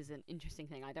this is an interesting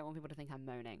thing, I don't want people to think I'm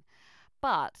moaning,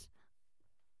 but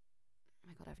oh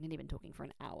my god, I've nearly been talking for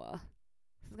an hour.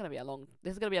 This is gonna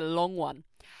be a long one.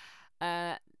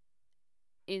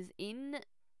 Is in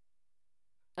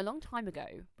a long time ago,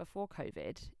 before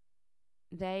COVID,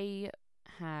 they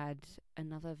had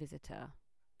another visitor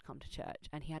come to church,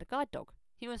 and he had a guide dog.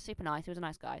 He was super nice. He was a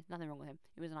nice guy. Nothing wrong with him.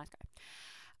 He was a nice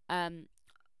guy.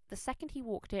 The second he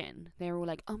walked in, they were all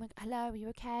like, "Oh my, hello, are you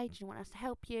okay? Do you want us to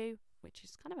help you?" Which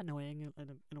is kind of annoying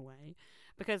in a way,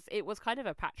 because it was kind of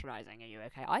a patronising, "Are you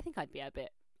okay?" I think I'd be a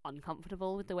bit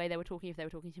uncomfortable with the way they were talking if they were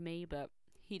talking to me, but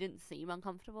he didn't seem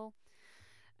uncomfortable.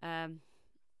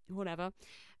 Whatever.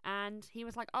 And he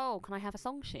was like, "Oh, can I have a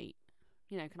song sheet?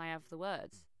 Can I have the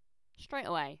words?" Straight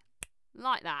away.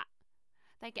 Like that.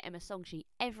 They get him a song sheet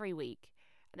every week,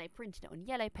 and they printed it on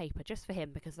yellow paper just for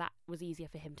him, because that was easier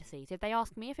for him to see. Did they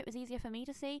ask me if it was easier for me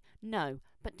to see? No.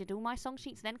 But did all my song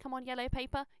sheets then come on yellow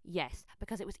paper? Yes,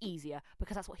 because it was easier,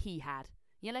 because that's what he had.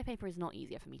 Yellow paper is not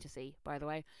easier for me to see, by the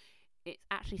way. It's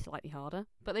actually slightly harder,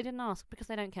 but they didn't ask because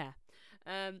they don't care.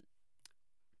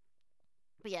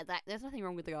 But yeah, there's nothing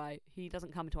wrong with the guy. He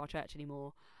doesn't come to our church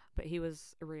anymore, but he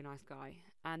was a really nice guy.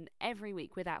 And every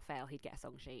week, without fail, he'd get a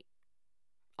song sheet.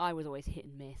 I was always hit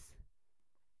and miss.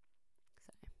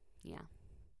 So, yeah.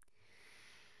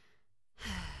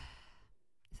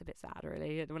 It's a bit sad,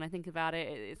 really. When I think about it,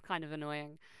 it's kind of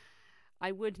annoying.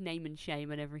 I would name and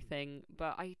shame and everything,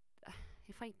 but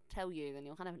if I tell you, then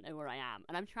you'll kind of know where I am.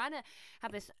 And I'm trying to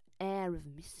have this air of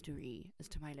mystery as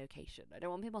to my location. I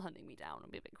don't want people hunting me down. It'll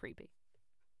be a bit creepy.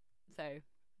 So,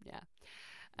 yeah.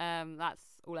 That's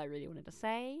all I really wanted to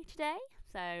say today.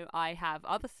 So I have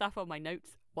other stuff on my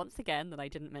notes, once again, that I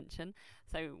didn't mention.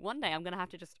 So one day I'm going to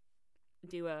have to just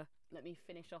do let me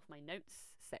finish off my notes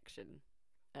section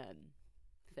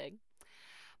thing.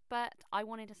 But I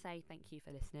wanted to say thank you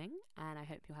for listening, and I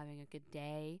hope you're having a good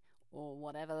day, or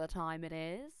whatever the time it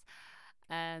is,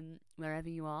 wherever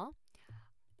you are.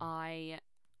 I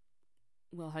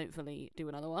will hopefully do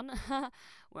another one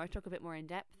where I talk a bit more in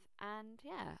depth. And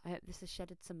yeah, I hope this has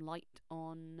shedded some light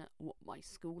on what my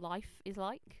school life is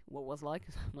like. What was like,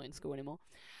 because I'm not in school anymore.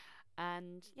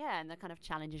 And yeah, and the kind of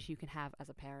challenges you can have as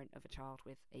a parent of a child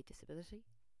with a disability,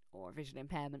 or vision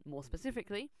impairment more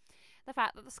specifically. The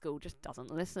fact that the school just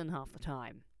doesn't listen half the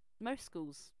time. Most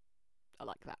schools are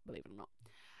like that, believe it or not.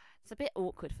 It's a bit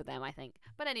awkward for them, I think.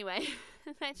 But anyway,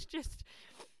 let's just...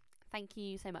 Thank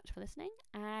you so much for listening,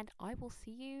 and I will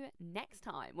see you next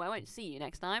time. Well, I won't see you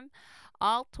next time.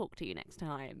 I'll talk to you next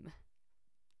time,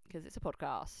 because it's a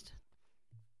podcast.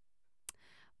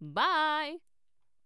 Bye!